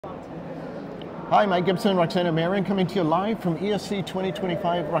Hi, Mike Gibson, Roxana Mehran, coming to you live from ESC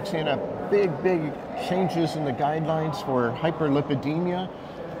 2025. Roxana, big changes in the guidelines for hyperlipidemia.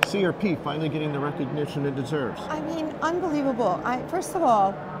 CRP finally getting the recognition it deserves. I mean, unbelievable. First of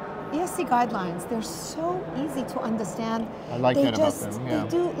all, ESC guidelines, they're so easy to understand. I like that about them, yeah. They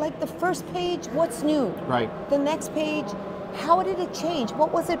do, like the first page, what's new? Right. The next page, how did it change?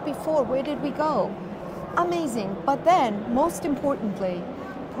 What was it before? Where did we go? Amazing. But then, most importantly,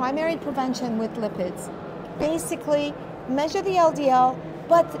 primary prevention with lipids. Basically, measure the LDL,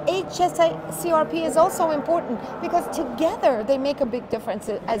 but HSCRP is also important because together they make a big difference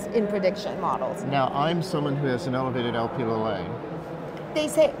as in prediction models. Now, I'm someone who has an elevated Lp(a). They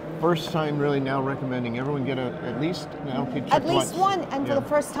say first time really now recommending everyone get at least an LP check at least once. one, and for the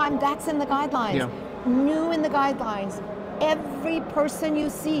first time, that's in the guidelines. Yeah. New in the guidelines. Every person you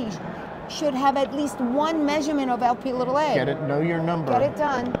see should have at least one measurement of Lp(a). Get it, know your number. Get it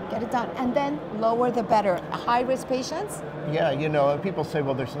done, and then lower the better. High-risk patients? Yeah, you know, people say,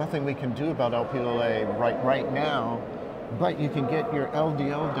 well, there's nothing we can do about Lp(a) right now, but you can get your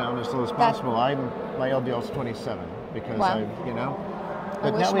LDL down as low as possible. My LDL is 27 because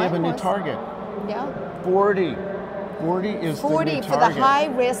but now we have a new target. Yeah. 40. 40 is 40 the new for target. the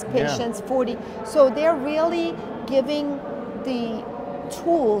high-risk patients, 40. So they're really giving the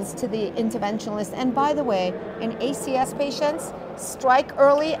tools to the interventionalist. And by the way, in ACS patients, strike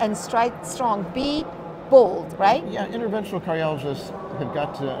early and strike strong. Be bold, right? Yeah, interventional cardiologists have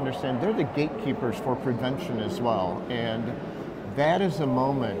got to understand they're the gatekeepers for prevention as well. And that is a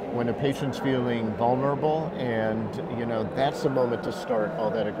moment when a patient's feeling vulnerable, and that's the moment to start all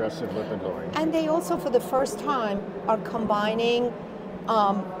that aggressive lipid lowering. And they also, for the first time, are combining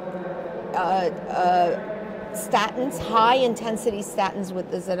statins, high-intensity statins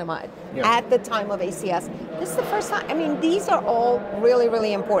with ezetimibe at the time of ACS. This is the first time. I mean, these are all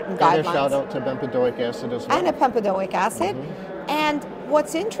really important guidelines. And a shout out to bempedoic acid as well. And a bempedoic acid. And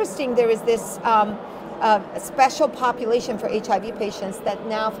what's interesting, there is this special population for HIV patients that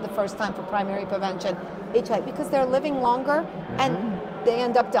now, for the first time, for primary prevention, HIV, because they're living longer and they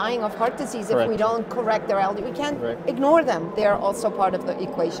end up dying of heart disease if we don't correct their LDL. We can't ignore them. They're also part of the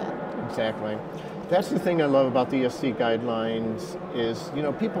equation. Exactly. That's the thing I love about the ESC guidelines is,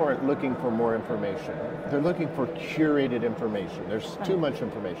 people aren't looking for more information. They're looking for curated information. There's too much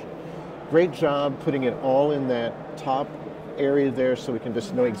information. Great job putting it all in that top area there so we can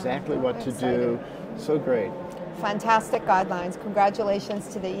just know exactly what to do. So great. Fantastic guidelines. Congratulations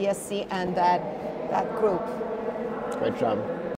to the ESC and that group. Great job.